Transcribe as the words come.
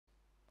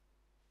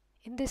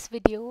In this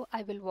video,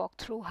 I will walk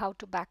through how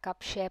to back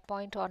up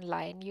SharePoint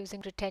Online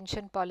using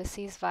retention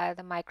policies via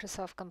the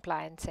Microsoft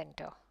Compliance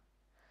Center.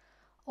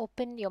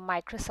 Open your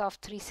Microsoft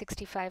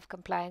 365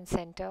 Compliance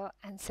Center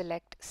and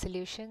select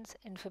Solutions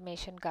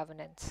Information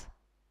Governance.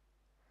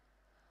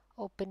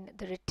 Open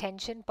the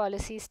Retention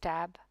Policies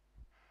tab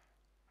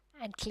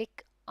and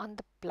click on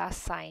the plus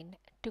sign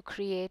to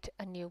create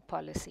a new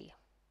policy.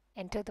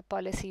 Enter the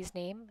policy's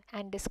name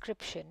and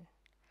description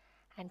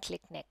and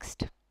click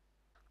Next.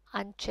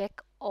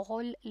 Uncheck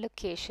all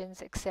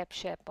locations except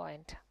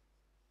SharePoint.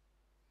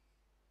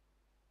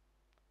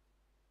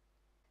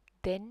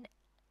 Then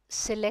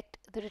select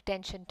the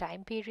retention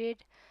time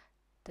period,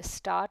 the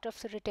start of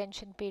the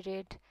retention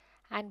period,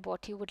 and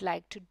what you would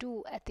like to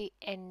do at the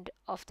end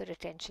of the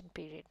retention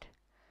period.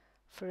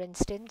 For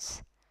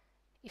instance,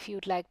 if you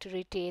would like to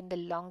retain the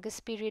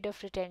longest period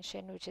of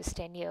retention, which is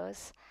 10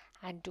 years,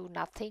 and do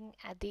nothing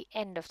at the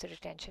end of the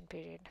retention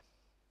period.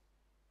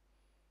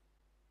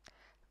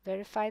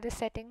 Verify the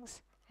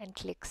settings and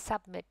click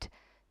Submit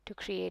to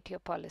create your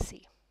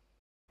policy.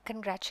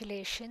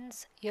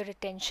 Congratulations, your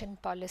retention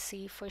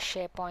policy for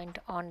SharePoint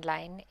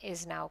Online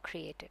is now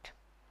created.